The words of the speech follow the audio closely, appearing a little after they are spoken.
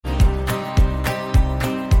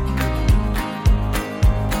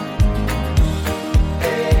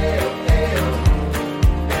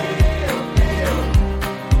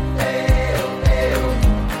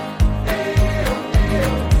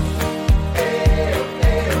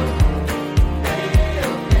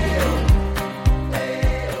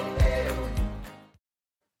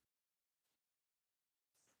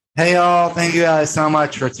Hey y'all, thank you guys so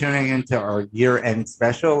much for tuning into our year-end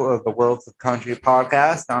special of the Worlds of Country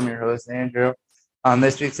podcast. I'm your host, Andrew. On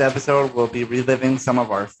this week's episode, we'll be reliving some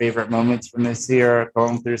of our favorite moments from this year,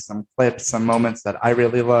 going through some clips, some moments that I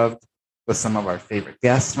really loved with some of our favorite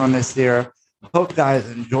guests from this year. Hope you guys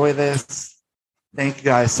enjoy this. Thank you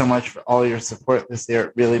guys so much for all your support this year.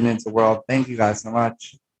 It really means the world. Thank you guys so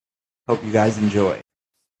much. Hope you guys enjoy.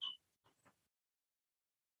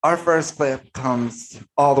 Our first clip comes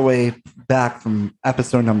all the way back from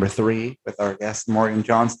episode number 3 with our guest Morgan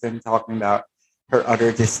Johnston talking about her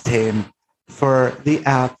utter disdain for the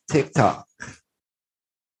app TikTok.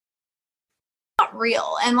 Not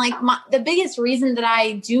real. And the biggest reason that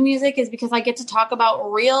I do music is because I get to talk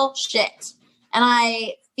about real shit. And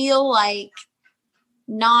I feel like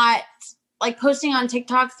not like posting on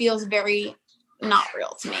TikTok feels very not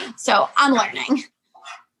real to me. So I'm learning.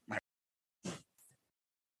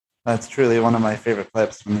 That's truly one of my favorite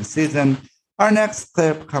clips from this season. Our next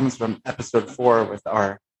clip comes from episode 4 with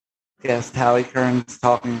our guest Hallie Kearns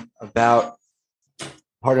talking about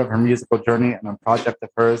part of her musical journey and a project of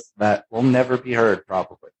hers that will never be heard,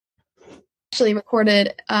 probably. Actually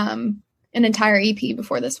recorded an entire EP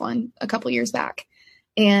before this one a couple years back.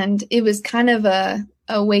 And it was kind of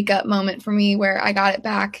a wake-up moment for me where I got it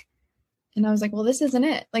back. And I was like, well, this isn't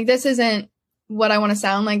it. Like, this isn't what I want to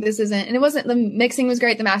sound like. This isn't, and it wasn't, the mixing was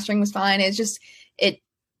great. The mastering was fine. It's just, it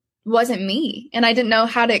wasn't me. And I didn't know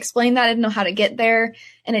how to explain that. I didn't know how to get there.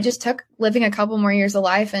 And it just took living a couple more years of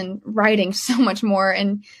life and writing so much more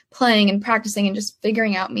and playing and practicing and just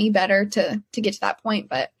figuring out me better to get to that point.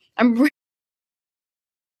 But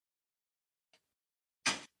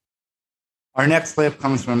Our next clip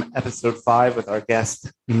comes from episode 5 with our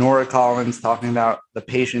guest Nora Collins talking about the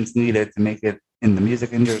patience needed to make it in the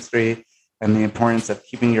music industry and the importance of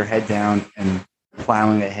keeping your head down and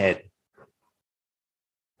plowing ahead.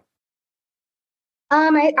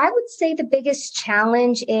 I would say the biggest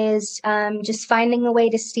challenge is just finding a way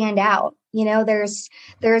to stand out. You know,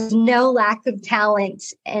 there's no lack of talent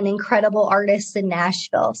and incredible artists in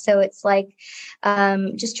Nashville. So it's like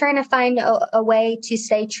just trying to find a way to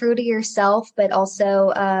stay true to yourself, but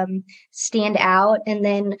also stand out. And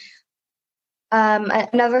then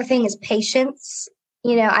another thing is patience.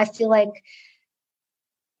 You know, I feel like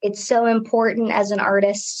it's so important as an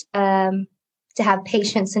artist to have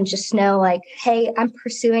patience and just know, like, hey, I'm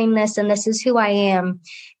pursuing this and this is who I am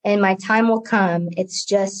and my time will come. It's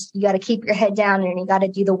just, you got to keep your head down and you got to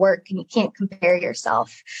do the work and you can't compare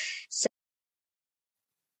yourself. So.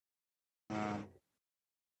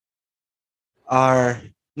 Our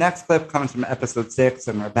next clip comes from episode 6,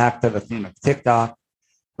 and we're back to the theme of TikTok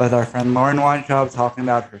with our friend Lauren Weintraub talking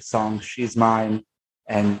about her song She's Mine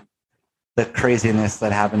and the craziness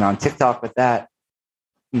that happened on TikTok with that.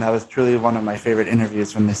 And that was truly one of my favorite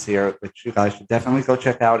interviews from this year, which you guys should definitely go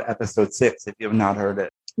check out episode 6 if you have not heard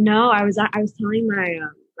it. No, I was telling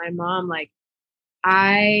my mom, like,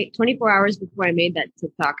 24 hours before I made that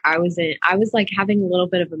TikTok, I was like having a little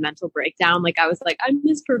bit of a mental breakdown. Like, I was like, I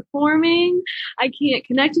miss performing. I can't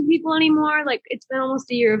connect with people anymore. Like, it's been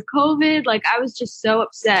almost a year of COVID. Like, I was just so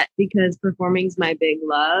upset because performing's my big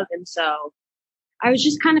love. And so I was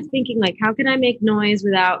just kind of thinking, like, how can I make noise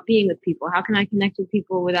without being with people? How can I connect with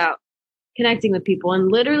people without connecting with people?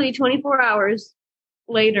 And literally 24 hours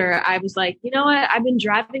later, I was like, you know what? I've been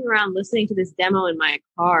driving around listening to this demo in my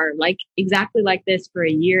car, like exactly like this for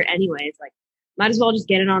a year anyways. Like, might as well just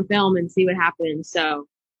get it on film and see what happens. So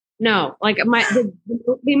no, like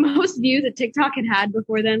the most views that TikTok had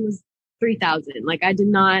before then was 3,000. Like, I did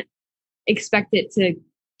not expect it to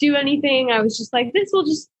do anything. I was just like,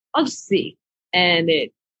 I'll just see. And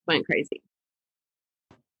it went crazy.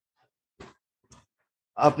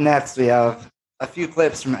 Up next, we have a few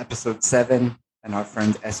clips from episode 7 and our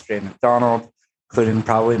friend S.J. McDonald, including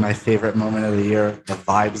probably my favorite moment of the year, the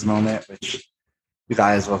vibes moment, which you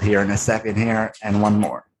guys will hear in a second here, and one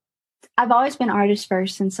more. I've always been artist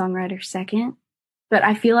first and songwriter second, but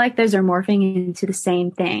I feel like those are morphing into the same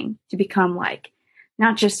thing to become like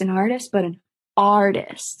not just an artist, but an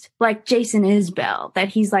artist. Like Jason Isbell, that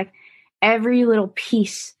he's like, every little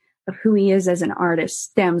piece of who he is as an artist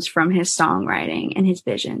stems from his songwriting and his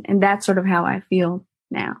vision. And that's sort of how I feel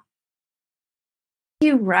now.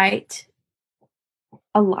 You write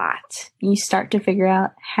a lot. You start to figure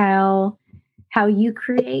out how you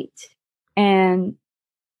create and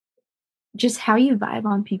just how you vibe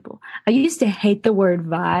on people. I used to hate the word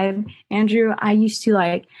vibe, Andrew. I used to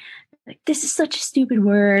like this is such a stupid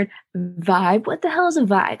word. Vibe. What the hell is a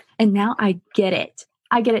vibe? And now I get it.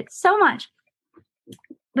 I get it so much.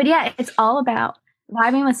 But yeah, it's all about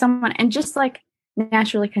vibing with someone and just like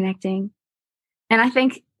naturally connecting. And I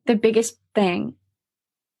think the biggest thing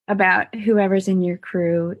about whoever's in your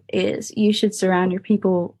crew is you should surround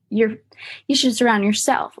you should surround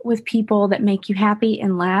yourself with people that make you happy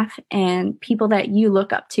and laugh, and people that you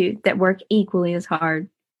look up to that work equally as hard.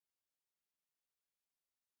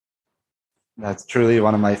 That's truly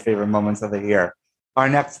one of my favorite moments of the year. Our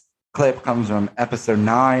next clip comes from episode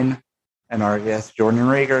 9, and our guest Jordan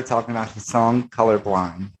Rager talking about his song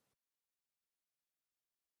Colorblind.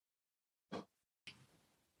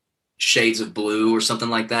 Shades of Blue or something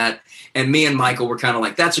like that. And me and Michael were kind of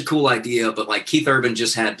like, that's a cool idea, but like Keith Urban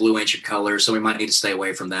just had Blue Ancient Colors, so we might need to stay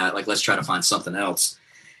away from that. Like, let's try to find something else.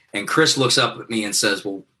 And Chris looks up at me and says,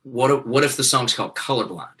 well, what if the song's called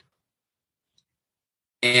Colorblind?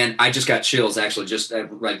 And I just got chills, actually, just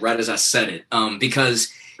right as I said it,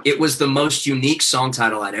 because it was the most unique song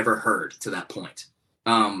title I'd ever heard to that point.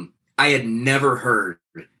 I had never heard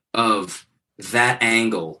of that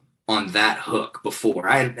angle on that hook before.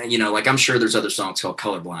 I'm sure there's other songs called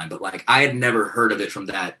Colorblind, but like I had never heard of it from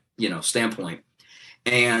that, standpoint.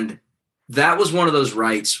 And that was one of those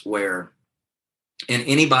writes where, and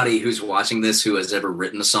anybody who's watching this who has ever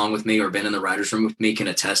written a song with me or been in the writer's room with me can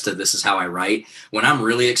attest to this is how I write. When I'm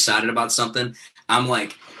really excited about something, I'm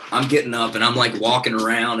getting up and I'm like walking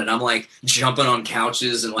around and I'm like jumping on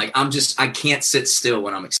couches and like I can't sit still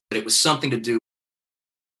when I'm excited. It was something to do.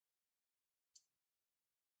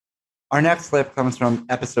 Our next clip comes from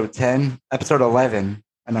episode 11,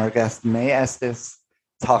 and our guest May Estes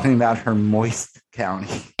talking about her moist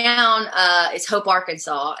county. Town is Hope,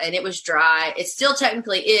 Arkansas, and it was dry. It still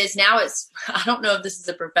technically is. Now I don't know if this is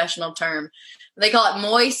a professional term. They call it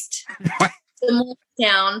moist. It's a moist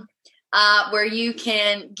town where you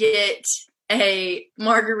can get a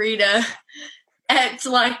margarita at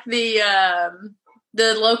like the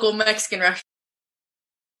local Mexican restaurant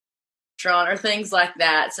or things like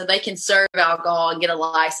that. So they can serve alcohol and get a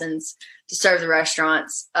license to serve the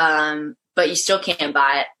restaurants. But you still can't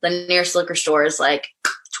buy it. The nearest liquor store is like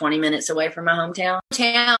 20 minutes away from my hometown.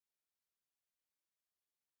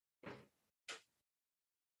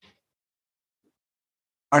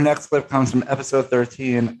 Our next clip comes from episode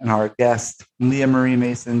 13, and our guest, Leah Marie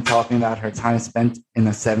Mason, talking about her time spent in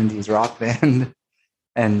a 70s rock band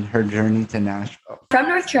and her journey to Nashville. From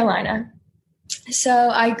North Carolina.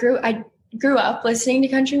 So I grew up listening to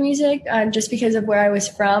country music just because of where I was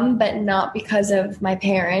from, but not because of my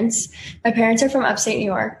parents. My parents are from upstate New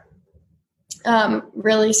York,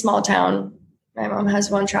 really small town. My mom has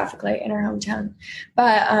one traffic light in her hometown,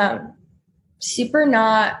 but super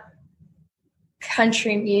not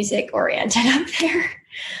country music oriented up there.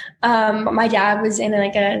 My dad was in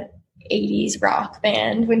like a 80s rock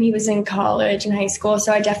band when he was in college and high school,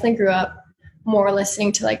 so I definitely grew up more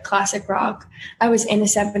listening to like classic rock. I was in a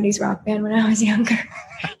 70s rock band when I was younger.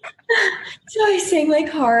 So I sang like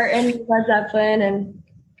Heart and Led Zeppelin and,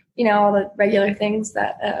 all the regular things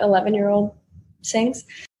that an 11-year-old sings.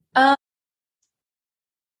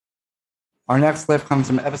 Our next clip comes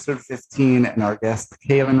from episode 15, and our guest,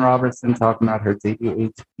 Kaylin Robertson, talking about her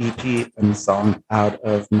debut EP and the song Out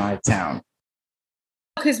of My Town.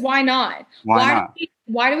 Because why not?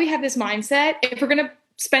 Why do we have this mindset? If we're going to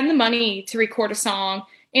spend the money to record a song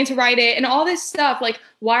and to write it and all this stuff, like,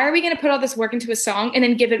 why are we going to put all this work into a song and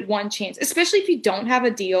then give it one chance? Especially if you don't have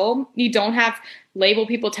a deal, you don't have label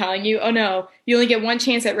people telling you, oh no, you only get one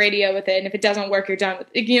chance at radio with it, and if it doesn't work, you're done with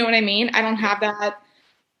it. You know what I mean? I don't have that.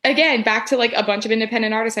 Again, back to like a bunch of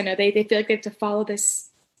independent artists I know, they feel like they have to follow this.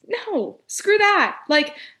 No, screw that.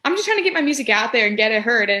 Like, I'm just trying to get my music out there and get it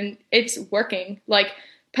heard, and it's working. Like,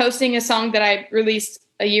 posting a song that I released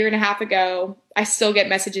a year and a half ago, I still get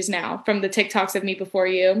messages now from the TikToks of Me Before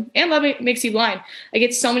You and Love Makes You Blind. I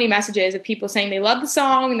get so many messages of people saying they love the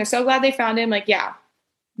song and they're so glad they found it. I'm like, yeah,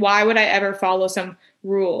 why would I ever follow some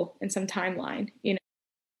rule and some timeline,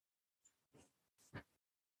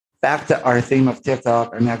 Back to our theme of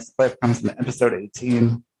TikTok, our next clip comes from episode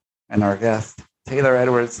 18, and our guest, Taylor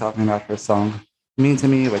Edwards, talking about her song Mean to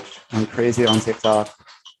Me, which went crazy on TikTok.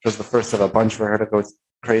 It was the first of a bunch for her to go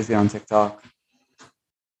crazy on TikTok.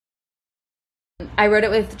 I wrote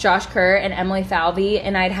it with Josh Kerr and Emily Falvey,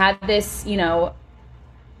 and I'd had this,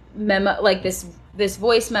 memo, like this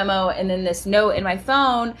voice memo, and then this note in my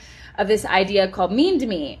phone of this idea called Mean to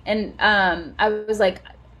Me. And I was like,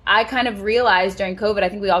 I kind of realized during COVID, I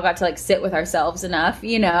think we all got to like sit with ourselves enough,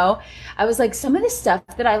 I was like, some of the stuff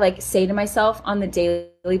that I like say to myself on the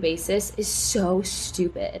daily basis is so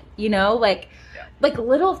stupid, like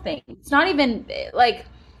little things. It's not even like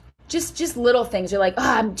just little things. You're like, oh,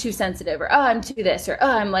 I'm too sensitive, or oh, I'm too this, or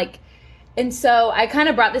oh, I'm like, And so I kind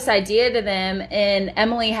of brought this idea to them, and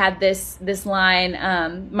Emily had this line,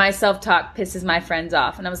 my self-talk pisses my friends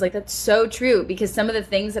off. And I was like, that's so true, because some of the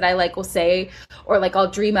things that I like will say, or like I'll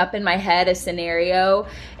dream up in my head a scenario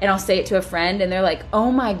and I'll say it to a friend and they're like,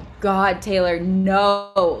 oh my God, Taylor,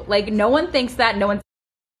 no. Like no one thinks that. No one.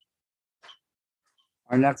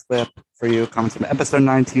 Our next clip for you comes from episode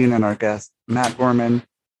 19 and our guest, Matt Gorman,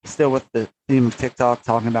 still with the theme of TikTok,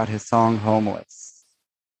 talking about his song Homeless.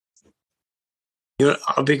 You know,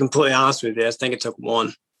 I'll be completely honest with you. I think it took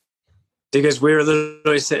one, because we were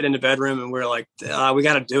literally sitting in the bedroom and we were like, we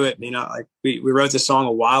got to do it. You know, like we wrote this song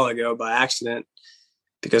a while ago by accident,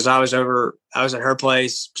 because I was at her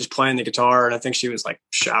place just playing the guitar, and I think she was like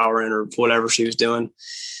showering or whatever she was doing.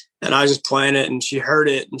 And I was just playing it, and she heard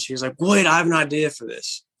it and she was like, wait, I have an idea for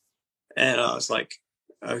this. And I was like,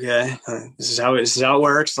 okay, this is how it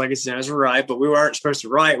works. Like, it's right. But we weren't supposed to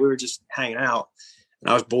write. We were just hanging out,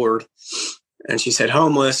 and I was bored. And she said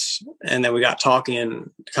homeless. And then we got talking,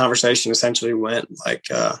 and the conversation essentially went like,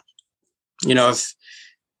 you know,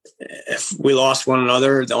 if we lost one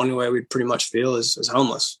another, the only way we'd pretty much feel is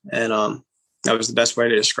homeless. And that was the best way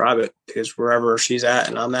to describe it, because wherever she's at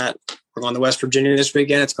and I'm at, we're going to West Virginia this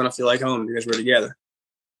weekend, it's going to feel like home because we're together.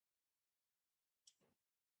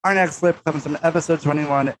 Our next clip comes from episode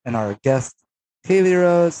 21 and our guest, Kaylee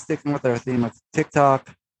Rose, sticking with our theme of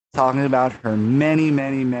TikTok, talking about her many,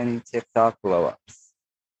 many, many TikTok blow-ups.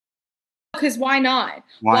 Because why not?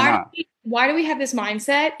 Why do we have this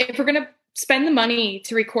mindset? If we're going to spend the money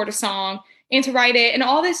to record a song and to write it and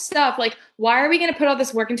all this stuff, like, why are we going to put all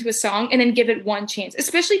this work into a song and then give it one chance?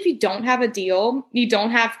 Especially if you don't have a deal, you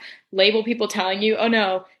don't have label people telling you, oh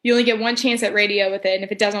no, you only get one chance at radio with it, and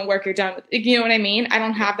if it doesn't work, you're done with it. You know what I mean? I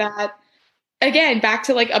don't have that. Again, back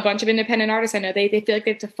to like a bunch of independent artists I know, they feel like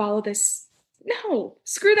they have to follow this. No,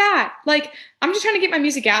 screw that. Like, I'm just trying to get my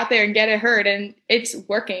music out there and get it heard, and it's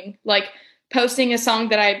working. Like, posting a song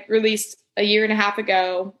that I released a year and a half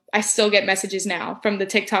ago, I still get messages now from the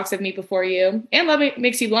TikToks of Me Before You and Love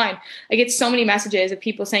Makes You Blind. I get so many messages of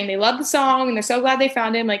people saying they love the song and they're so glad they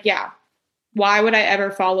found him. Like, yeah, why would I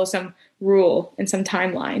ever follow some rule and some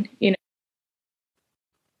timeline, you know?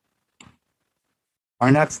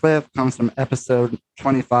 Our next clip comes from episode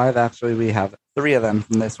 25. Actually, we have 3 of them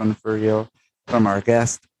from this one for you, from our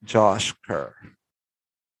guest, Josh Kerr.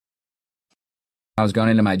 I was going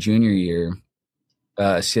into my junior year.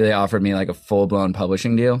 Celia offered me like a full-blown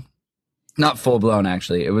publishing deal. Not full-blown,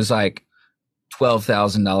 actually. It was like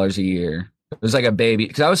 $12,000 a year. It was like a baby,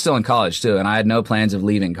 because I was still in college too, and I had no plans of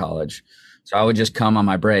leaving college. So I would just come on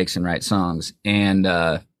my breaks and write songs. And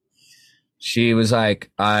she was like,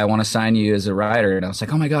 I want to sign you as a writer. And I was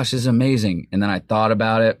like, oh my gosh, this is amazing. And then I thought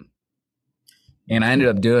about it, and I ended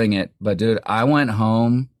up doing it. But dude, I went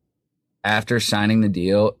home after signing the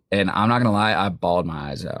deal, and I'm not going to lie, I bawled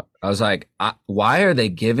my eyes out. I was like, why are they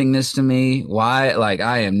giving this to me? Why? Like,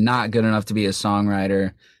 I am not good enough to be a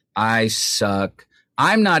songwriter. I suck.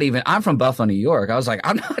 I'm from Buffalo, New York. I was like,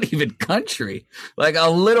 I'm not even country, like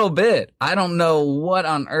a little bit. I don't know what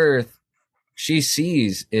on earth she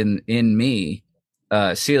sees in me,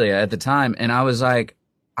 Celia at the time. And I was like,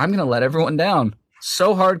 I'm going to let everyone down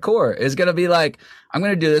so hardcore. It's going to be like, I'm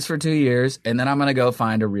going to do this for 2 years, and then I'm going to go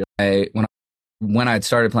find a real way. When I'd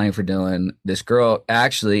started playing for Dylan, this girl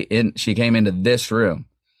she came into this room,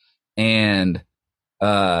 and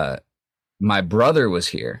my brother was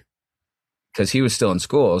here because he was still in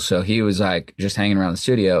school. So he was like just hanging around the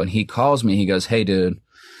studio, and he calls me. He goes, hey dude,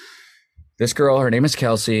 this girl, her name is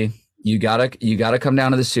Kelsey. You gotta come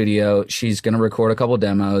down to the studio. She's going to record a couple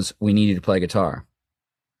demos. We need you to play guitar.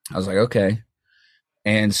 I was like, okay.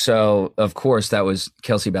 And so of course that was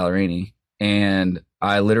Kelsey Ballerini. And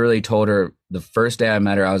I literally told her the first day I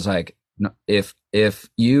met her, I was like, no, if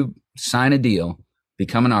you sign a deal,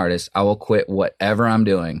 become an artist, I will quit whatever I'm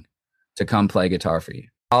doing to come play guitar for you.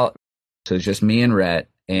 So it's just me and Rhett,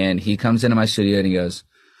 and he comes into my studio and he goes,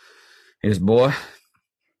 boy,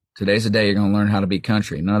 today's the day you're going to learn how to be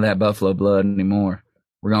country. None of that Buffalo blood anymore.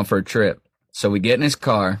 We're going for a trip. So we get in his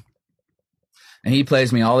car, and he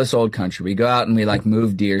plays me all this old country. We go out and we like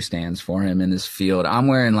move deer stands for him in this field. I'm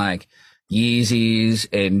wearing like Yeezys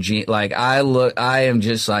and like I am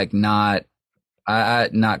just like not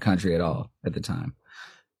country at all at the time.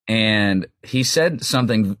 And he said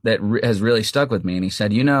something that has really stuck with me. And he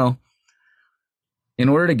said, you know, in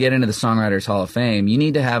order to get into the Songwriters Hall of Fame, you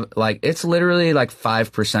need to have like, it's literally like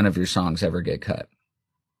 5% of your songs ever get cut.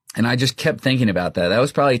 And I just kept thinking about that. That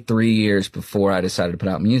was probably 3 years before I decided to put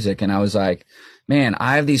out music. And I was like, man,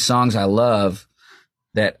 I have these songs I love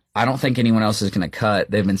that I don't think anyone else is going to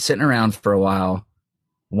cut. They've been sitting around for a while.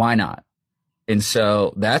 Why not? And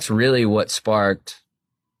so that's really what sparked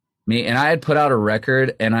me. And I had put out a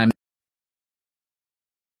record, and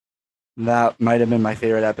that might have been my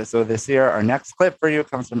favorite episode this year. Our next clip for you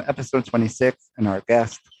comes from episode 26, and our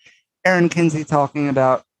guest, Erin Kinsey, talking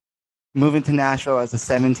about moving to Nashville as a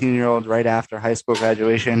 17-year-old right after high school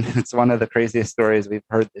graduation. It's one of the craziest stories we've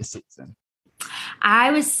heard this season.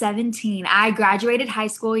 I was 17. I graduated high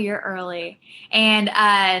school a year early. And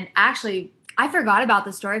actually, I forgot about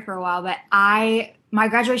the story for a while, but my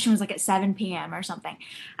graduation was like at 7 p.m. or something.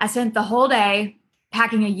 I spent the whole day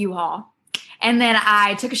packing a U-Haul. And then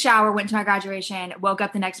I took a shower, went to my graduation, woke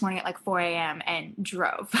up the next morning at like 4 a.m. and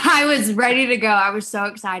drove. I was ready to go. I was so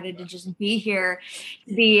excited to just be here,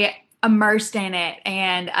 to be immersed in it.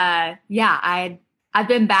 And I've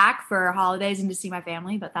been back for holidays and to see my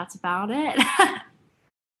family, but that's about it.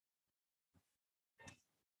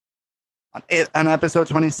 On episode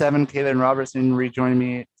 27, Caitlin Robertson rejoined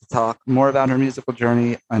me to talk more about her musical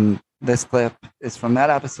journey. And this clip is from that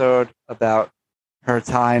episode about her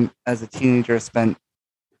time as a teenager spent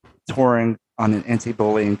touring on an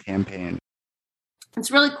anti-bullying campaign.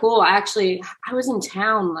 It's really cool. I was in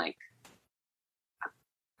town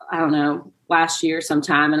I don't know, last year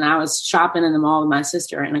sometime, and I was shopping in the mall with my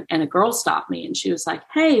sister, and a girl stopped me, and she was like,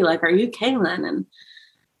 "Hey, like, are you Caitlin?" And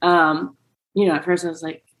at first I was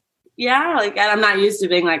like, "Yeah," like, and I'm not used to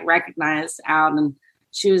being like recognized out, and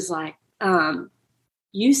she was like,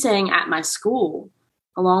 "You sang at my school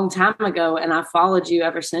a long time ago, and I followed you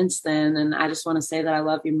ever since then, and I just want to say that I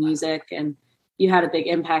love your music, and you had a big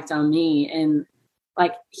impact on me." And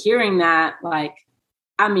like hearing that,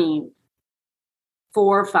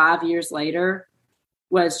 4 or 5 years later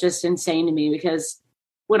was just insane to me, because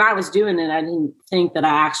when I was doing it, I didn't think that I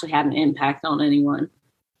actually had an impact on anyone,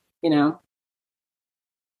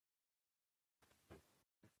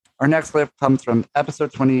 Our next clip comes from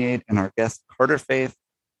episode 28, and our guest, Carter Faith,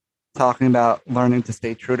 talking about learning to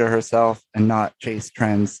stay true to herself and not chase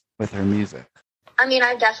trends with her music. I mean,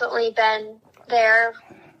 I've definitely been there,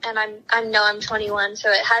 and I know I'm 21, so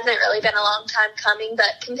it hasn't really been a long time coming,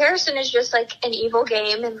 but comparison is just like an evil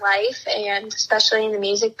game in life, and especially in the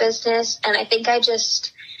music business. And I think I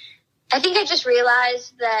just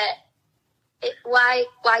realized that why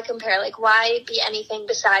compare? Like, why be anything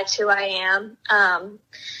besides who I am?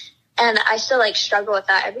 And I still struggle with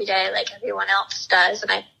that every day, like everyone else does. And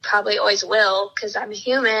I probably always will, because I'm a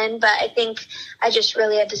human, but I think I just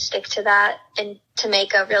really had to stick to that and to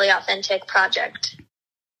make a really authentic project.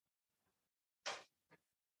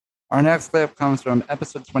 Our next clip comes from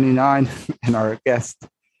episode 29, and our guest,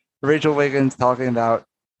 Rachel Wiggins, talking about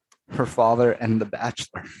her father and The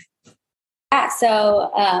Bachelor. Yeah,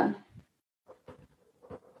 so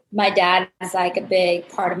my dad is like a big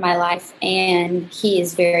part of my life, and he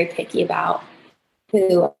is very picky about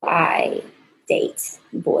who I date,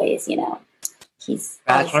 boys, He's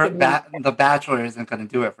The Bachelor isn't going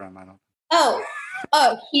to do it for him, I don't think.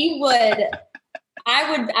 Oh, he would.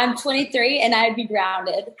 I'm 23 and I'd be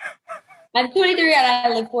grounded. I'm 23 and I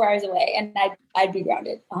live 4 hours away, and I'd be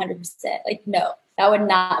grounded 100%. Like, no, that would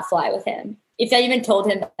not fly with him. If I even told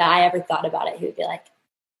him that I ever thought about it, he would be like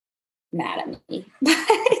mad at me. But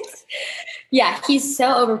yeah, he's so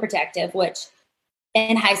overprotective, which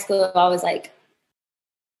in high school I was like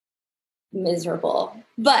miserable.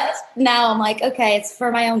 But now I'm like, okay, it's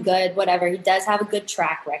for my own good, whatever. He does have a good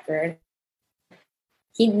track record.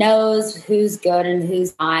 He knows who's good and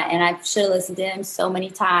who's not. And I should have listened to him so many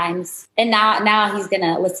times. And now he's going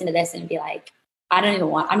to listen to this and be like, I'm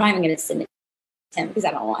not even going to send it to him, because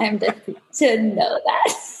I don't want him to know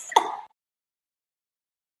that.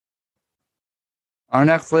 Our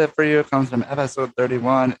next clip for you comes from episode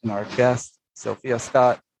 31, and our guest, Sophia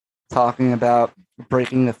Scott, talking about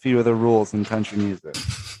breaking a few of the rules in country music.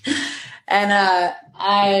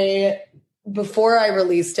 And before I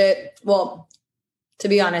released it, well, to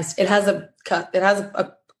be honest, it has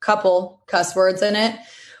a couple cuss words in it,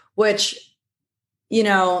 which,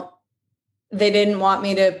 they didn't want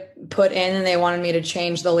me to put in, and they wanted me to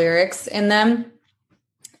change the lyrics in them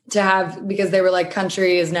because they were like,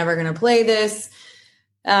 country is never going to play this.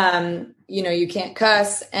 You can't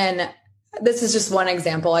cuss. And this is just one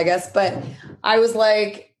example, I guess. But I was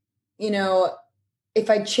like, if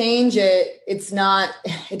I change it,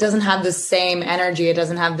 it doesn't have the same energy. It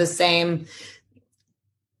doesn't have the same.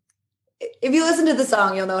 If you listen to the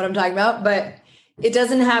song, you'll know what I'm talking about, but it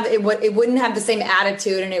doesn't have it wouldn't have the same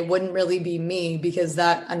attitude, and it wouldn't really be me, because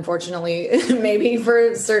that, unfortunately, maybe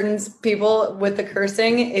for certain people with the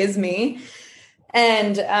cursing, is me.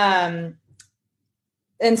 And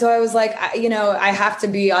so I was like, I have to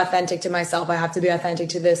be authentic to myself. I have to be authentic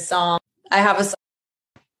to this song. I have a song.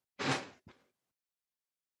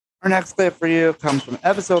 Our next clip for you comes from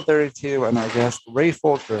episode 32 and our guest Ray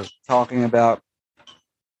Fulcher talking about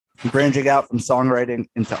branching out from songwriting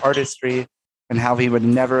into artistry and how he would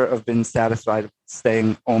never have been satisfied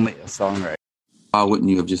staying only a songwriter. Why wouldn't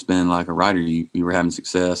you have just been like a writer? You were having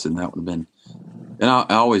success, and that would have been, and I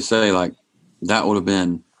always say, like,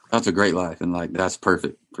 that's a great life, and like that's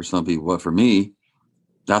perfect for some people. But for me,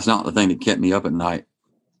 that's not the thing that kept me up at night.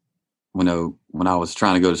 When I was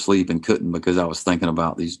trying to go to sleep and couldn't because I was thinking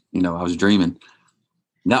about these, I was dreaming.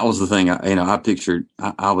 That was the thing. I pictured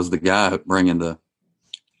I was the guy bringing the,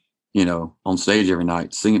 on stage every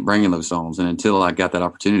night, bringing those songs. And until I got that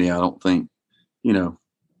opportunity, I don't think,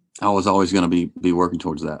 I was always going to be working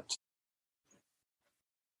towards that.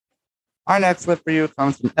 Our next clip for you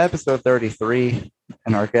comes from episode 33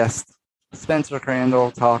 and our guest Spencer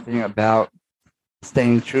Crandall talking about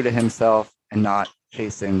staying true to himself and not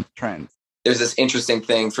chasing trends. There's this interesting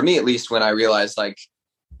thing for me, at least, when I realized, like,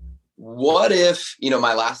 what if,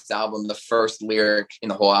 my last album, the first lyric in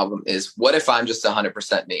the whole album is, what if I'm just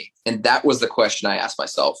 100% me? And that was the question I asked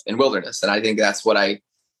myself in Wilderness. And I think that's what I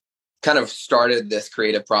kind of started this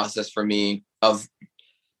creative process for me of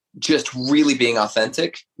just really being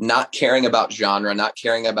authentic, not caring about genre, not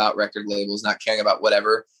caring about record labels, not caring about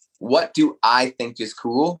whatever. What do I think is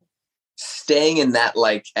cool? Staying in that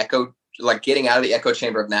getting out of the echo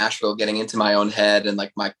chamber of Nashville, getting into my own head and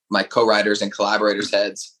like my co-writers and collaborators'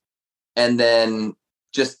 heads, and then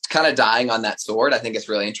just kind of dying on that sword. I think it's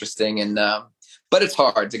really interesting. And, but it's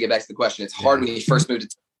hard to get back to the question. It's hard when you first move to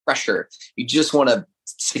pressure. You just want to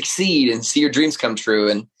succeed and see your dreams come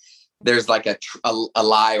true. And there's like a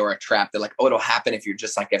lie or a trap that like, oh, it'll happen if you're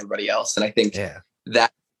just like everybody else. And I think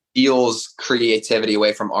that steals creativity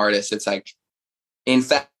away from artists. It's like, in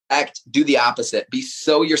fact, do the opposite. Be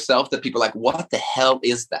so yourself that people are like, what the hell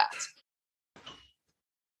is that?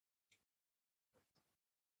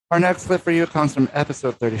 Our next clip for you comes from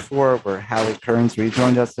episode 34, where Hallie Kearns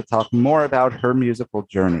rejoined us to talk more about her musical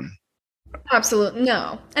journey. Absolutely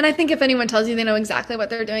no. And I think if anyone tells you they know exactly what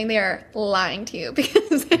they're doing, they are lying to you,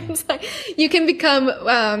 because it's like you can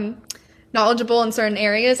become knowledgeable in certain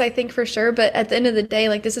areas, I think, for sure. But at the end of the day,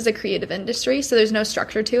 like, this is a creative industry, so there's no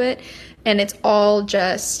structure to it. And it's all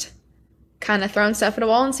just kind of throwing stuff at a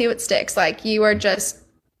wall and see what sticks. Like, you are just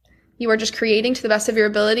creating to the best of your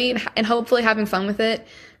ability and hopefully having fun with it.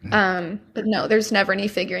 But no, there's never any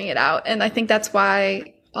figuring it out. And I think that's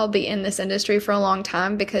why I'll be in this industry for a long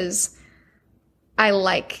time, because I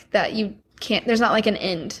like that there's not like an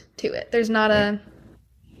end to it. There's not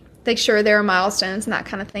sure, there are milestones and that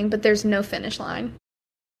kind of thing, but there's no finish line.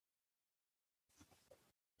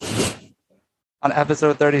 On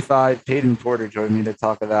episode 35, Peyton Porter joined me to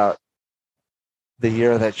talk about the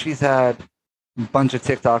year that she's had, a bunch of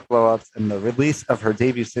TikTok blow-ups, and the release of her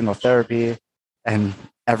debut single, Therapy, and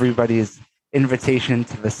everybody's invitation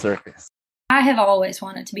to the circus. I have always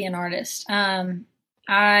wanted to be an artist.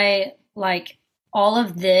 I like all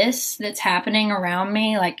of this that's happening around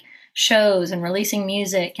me, like shows and releasing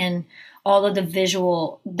music and all of the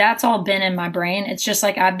visual, that's all been in my brain. It's just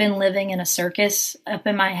like I've been living in a circus up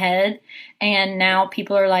in my head. And now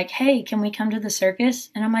people are like, hey, can we come to the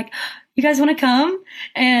circus? And I'm like, you guys want to come?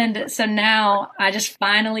 And so now I just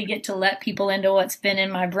finally get to let people into what's been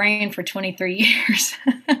in my brain for 23 years.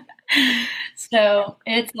 So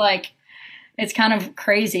it's like, it's kind of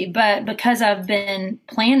crazy. But because I've been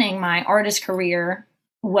planning my artist career,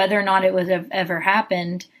 whether or not it would have ever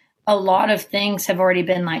happened, a lot of things have already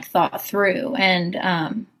been like thought through. And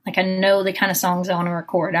like, I know the kind of songs I want to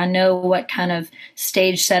record. I know what kind of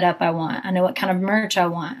stage setup I want. I know what kind of merch I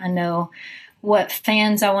want. I know what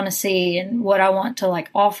fans I want to see and what I want to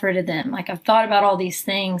like offer to them. Like, I've thought about all these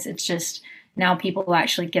things. It's just now people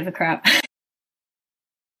actually give a crap.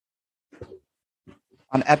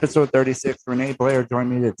 On episode 36, Renee Blair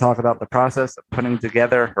joined me to talk about the process of putting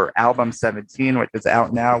together her album 17, which is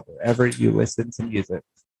out now wherever you listen to music.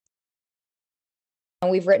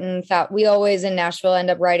 We've written, we always in Nashville end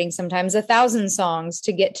up writing sometimes 1,000 songs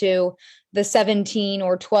to get to the 17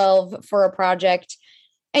 or 12 for a project.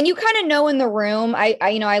 And you kind of know in the room, I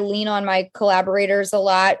lean on my collaborators a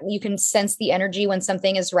lot. You can sense the energy when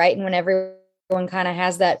something is right and when everyone kind of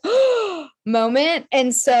has that moment.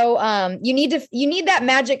 And so you need that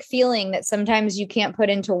magic feeling that sometimes you can't put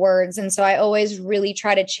into words. And so I always really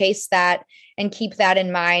try to chase that and keep that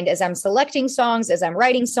in mind as I'm selecting songs, as I'm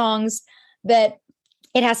writing songs, that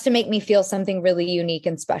it has to make me feel something really unique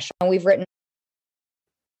and special. We've written.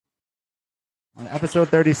 On episode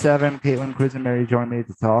 37, Caitlin Quisenberry joined me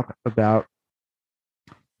to talk about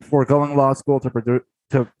foregoing law school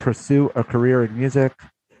to pursue a career in music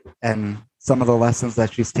and some of the lessons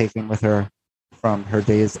that she's taking with her from her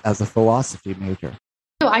days as a philosophy major.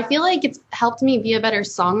 So I feel like it's helped me be a better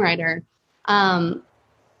songwriter,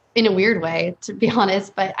 in a weird way, to be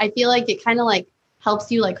honest. But I feel like it kind of like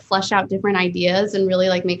helps you like flesh out different ideas and really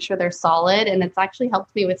like make sure they're solid. And it's actually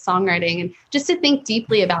helped me with songwriting and just to think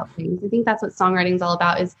deeply about things. I think that's what songwriting is all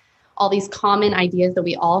about, is all these common ideas that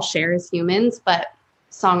we all share as humans, but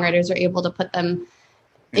songwriters are able to put them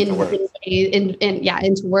into words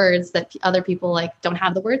that other people like don't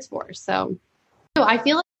have the words for. So I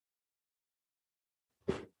feel like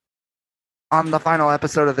on the final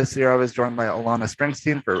episode of this year, I was joined by Alana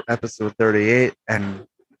Springsteen for episode 38. And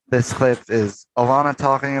this clip is Alana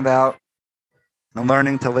talking about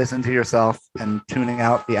learning to listen to yourself and tuning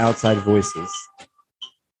out the outside voices.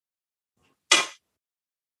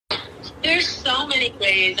 There's so many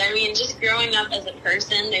ways. I mean, just growing up as a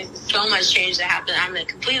person, there's so much change that happened. I'm a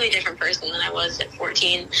completely different person than I was at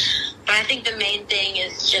 14. But I think the main thing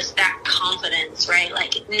is just that confidence, right?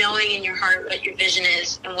 Like knowing in your heart what your vision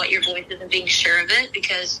is and what your voice is and being sure of it.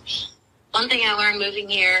 Because one thing I learned moving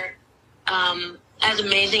here, as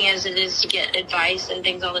amazing as it is to get advice and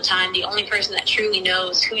things all the time, the only person that truly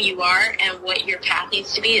knows who you are and what your path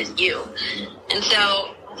needs to be is you. And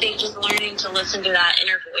so I think just learning to listen to that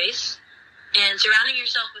inner voice and surrounding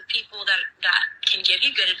yourself with people that can give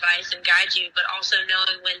you good advice and guide you, but also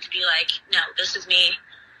knowing when to be like, no, this is me,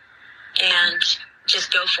 and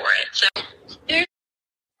just go for it. So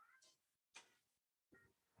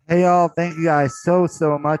Hey y'all, thank you guys so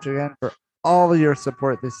much again for all of your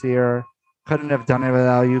support this year. Couldn't have done it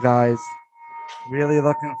without you guys. Really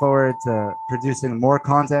looking forward to producing more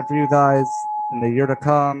content for you guys in the year to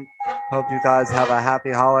come. Hope you guys have a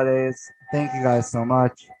happy holidays. Thank you guys so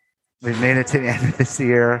much. We've made it to the end of this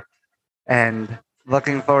year and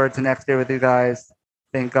looking forward to next year with you guys.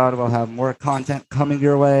 Thank God we'll have more content coming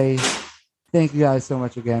your way. Thank you guys so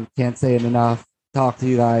much again. Can't say it enough. Talk to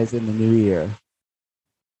you guys in the new year.